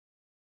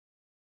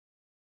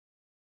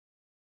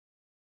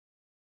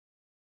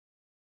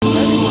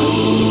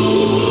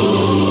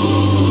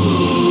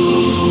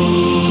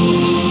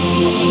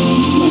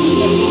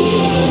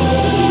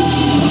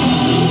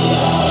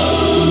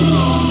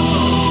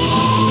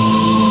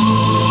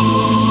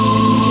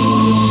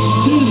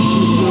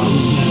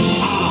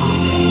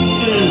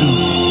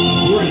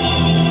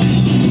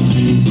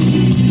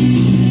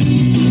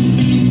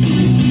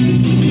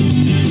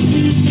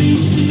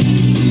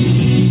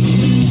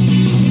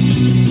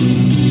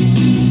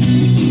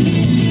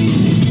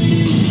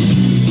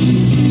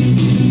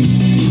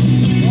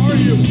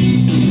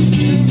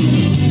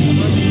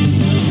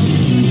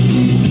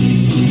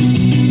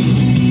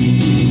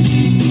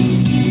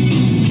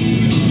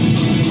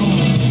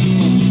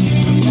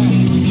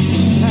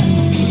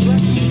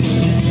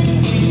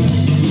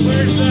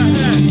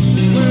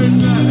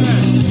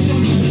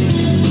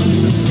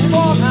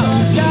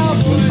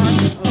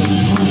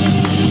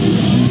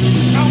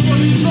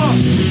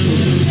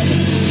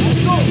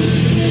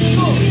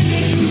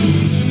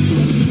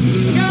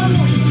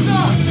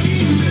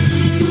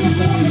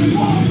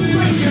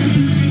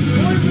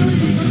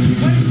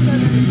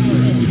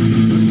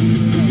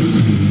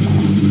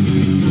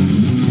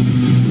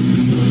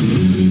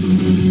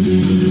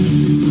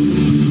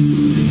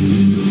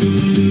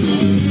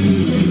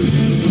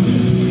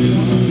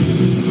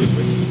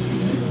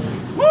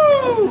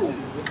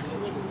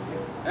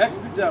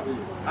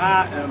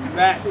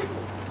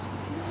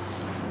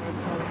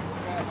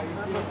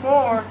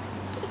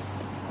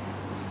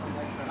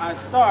I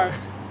start,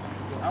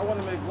 I want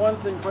to make one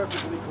thing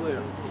perfectly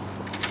clear.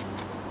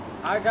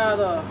 I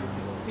got an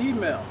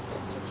email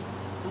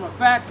from a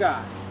fat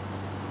guy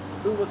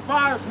who was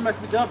fired from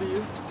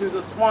XBW due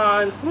to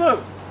swine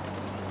flu.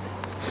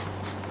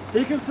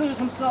 He considers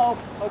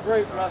himself a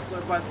great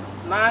wrestler, but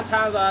 9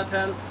 times out of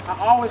 10, I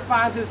always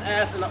find his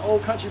ass in an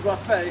old country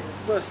buffet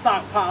with a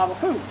stockpile of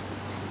food.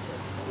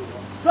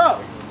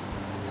 So,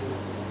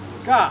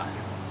 Scott,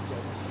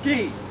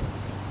 Ski,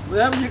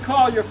 whatever you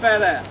call your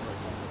fat ass,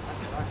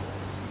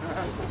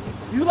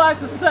 you like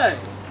to say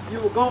you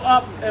will go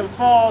up and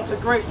fall to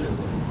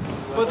greatness,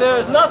 but there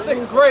is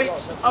nothing great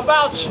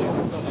about you.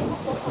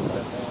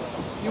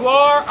 You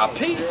are a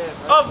piece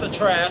of the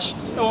trash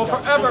and will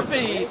forever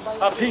be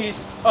a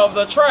piece of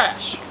the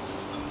trash.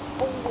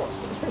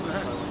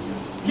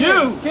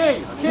 You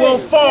will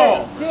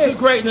fall to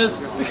greatness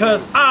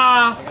because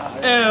I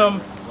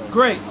am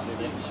great.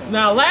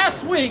 Now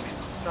last week,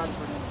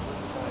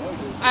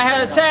 I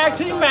had a tag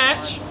team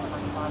match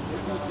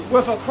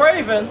with a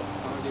Craven,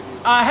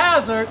 a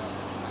Hazard,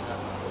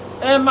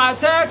 and my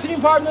tag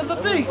team partner, the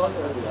Beast.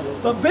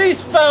 The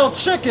Beast fell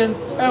chicken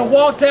and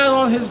walked out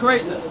on his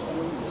greatness.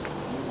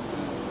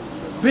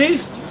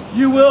 Beast,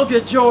 you will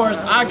get yours,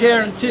 I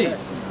guarantee.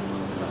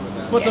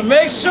 But to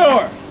make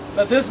sure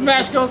that this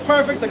match goes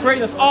perfect, the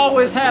greatness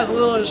always has a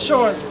little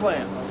insurance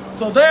plan.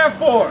 So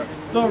therefore,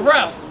 the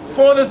ref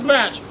for this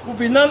match will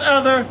be none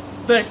other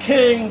than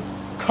King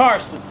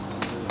Carson.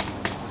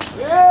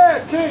 Yeah,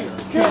 King,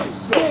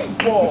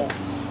 Ball.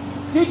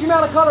 Teach him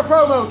how to cut a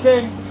promo,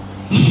 King.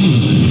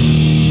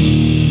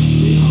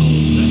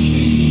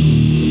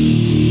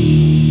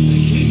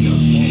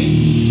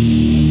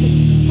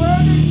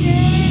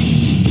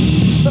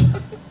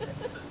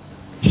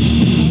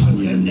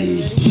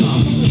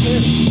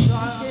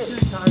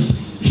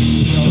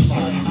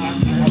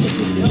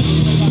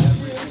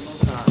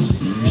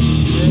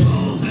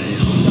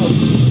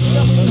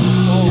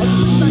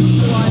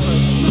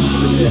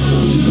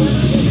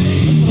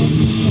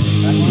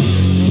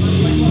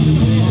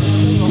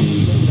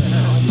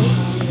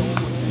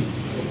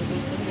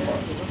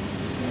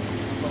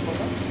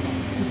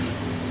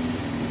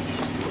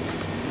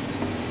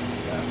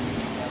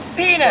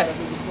 Penis!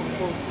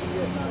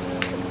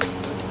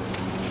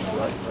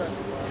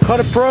 Cut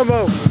a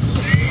promo.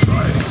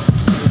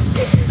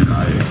 2, 3,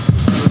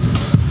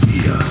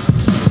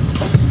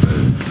 4, 5,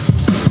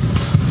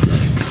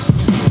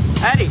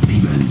 6, Eddie! 7,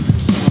 8,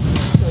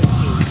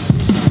 9,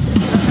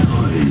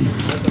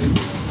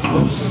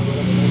 aus.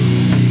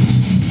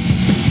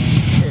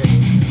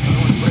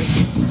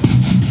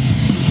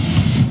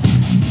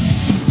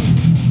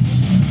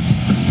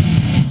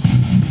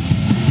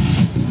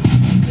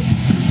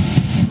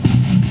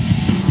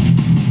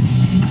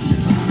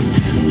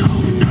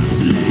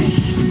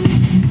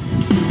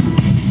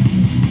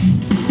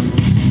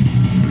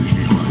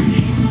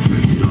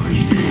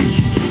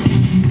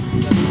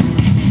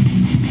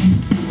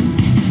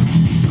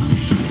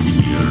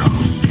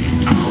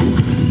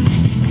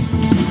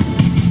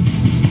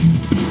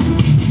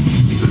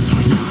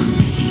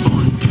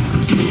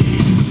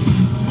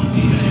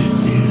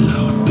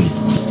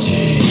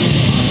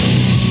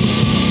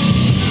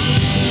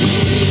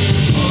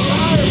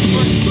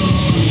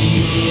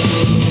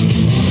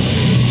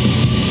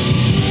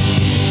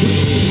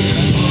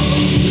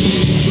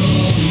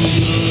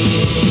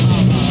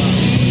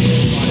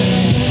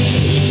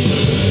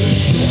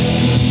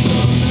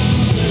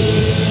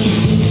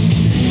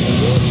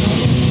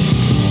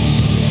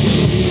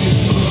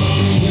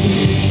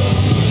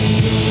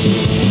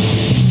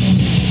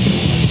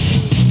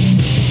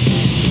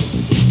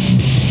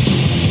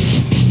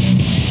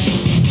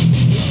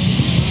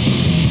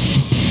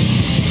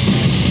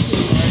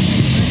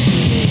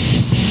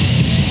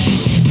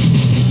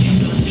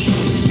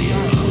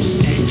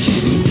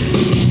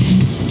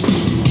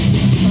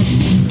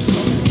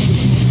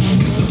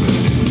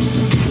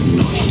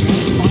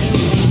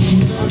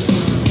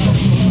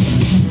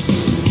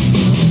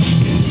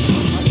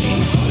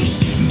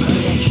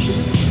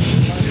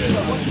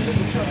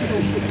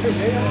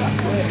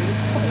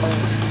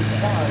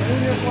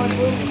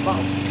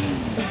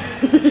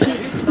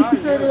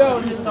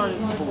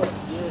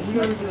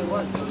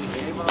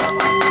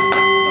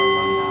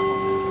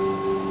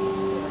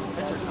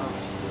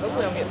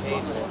 Hopefully I'll get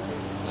paid.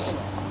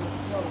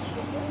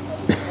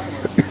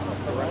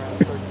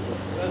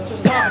 Let's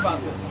just talk about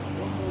this.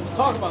 Let's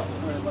talk about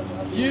this.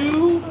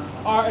 You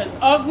are an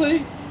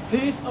ugly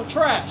piece of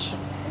trash.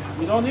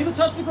 You don't need to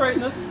touch the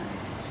greatness.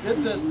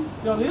 Get this. You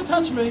don't need to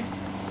touch me.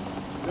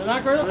 You're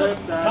not great enough to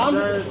Rip that come.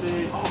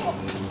 jersey.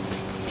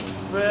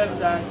 Rip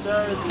that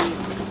jersey.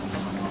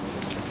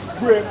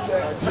 Rip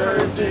that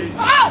Jersey.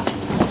 Ah!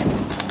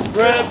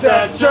 Rip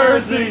that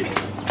jersey.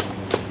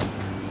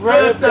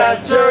 Rip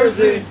that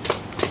jersey.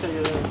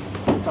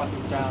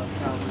 Fucking Dallas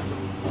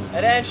Cowboys.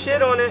 It had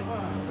shit on it.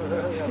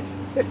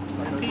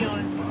 Pee on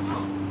it.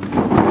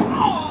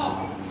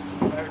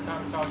 Every time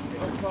we talk to me,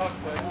 fuck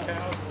that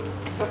Cowboys.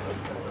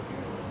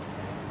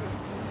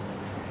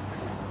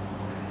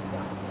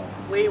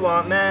 We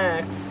want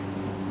Max.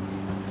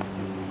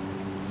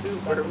 As soon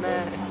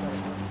Superman.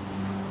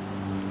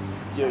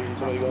 Yo, you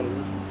somebody go on the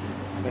roof?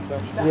 Next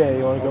match? Yeah,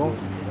 you want to go?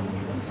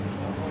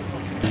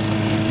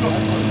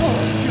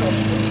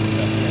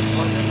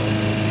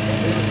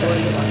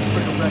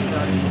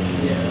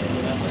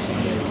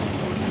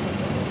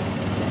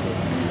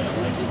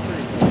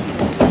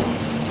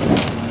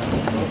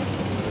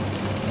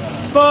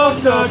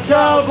 Fuck the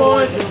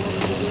Cowboys!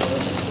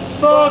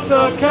 Fuck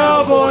the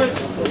Cowboys!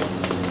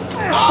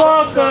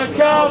 Fuck the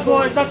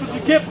Cowboys! That's what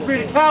you get for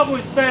being a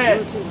Cowboys fan!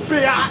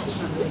 Bitch!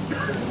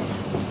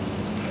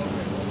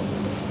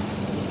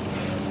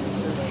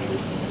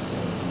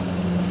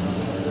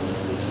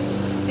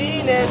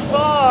 Venus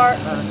Bar.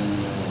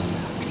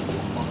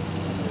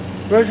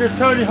 Where's your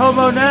Tony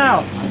Homo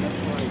now?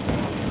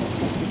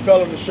 He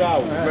fell in the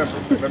shower.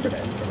 Remember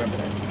that.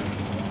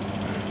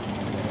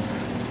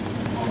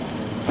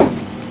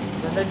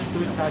 Didn't they just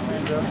lose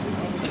Pac-Man, bro?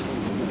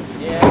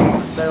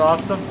 Yeah. They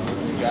lost him?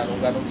 Got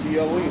no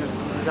T.O. either.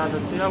 They got no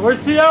T.O. Where's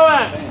T.O.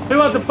 at? Who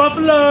wants the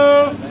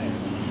Buffalo?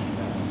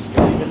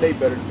 Even they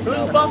better than the Who's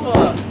Cowboys.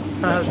 Buffalo?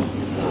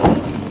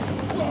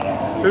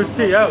 Who's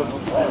T.O.?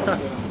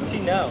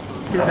 T-No.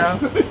 T.O.?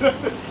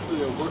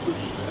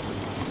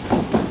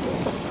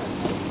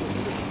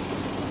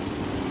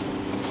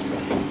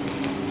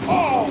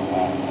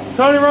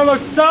 Tony Romo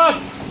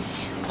sucks!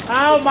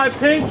 Ow, my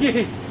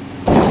pinky!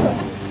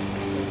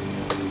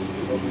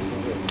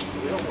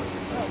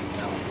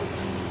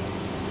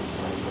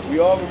 We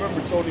all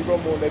remember Tony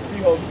Romo in that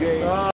Seahawks game.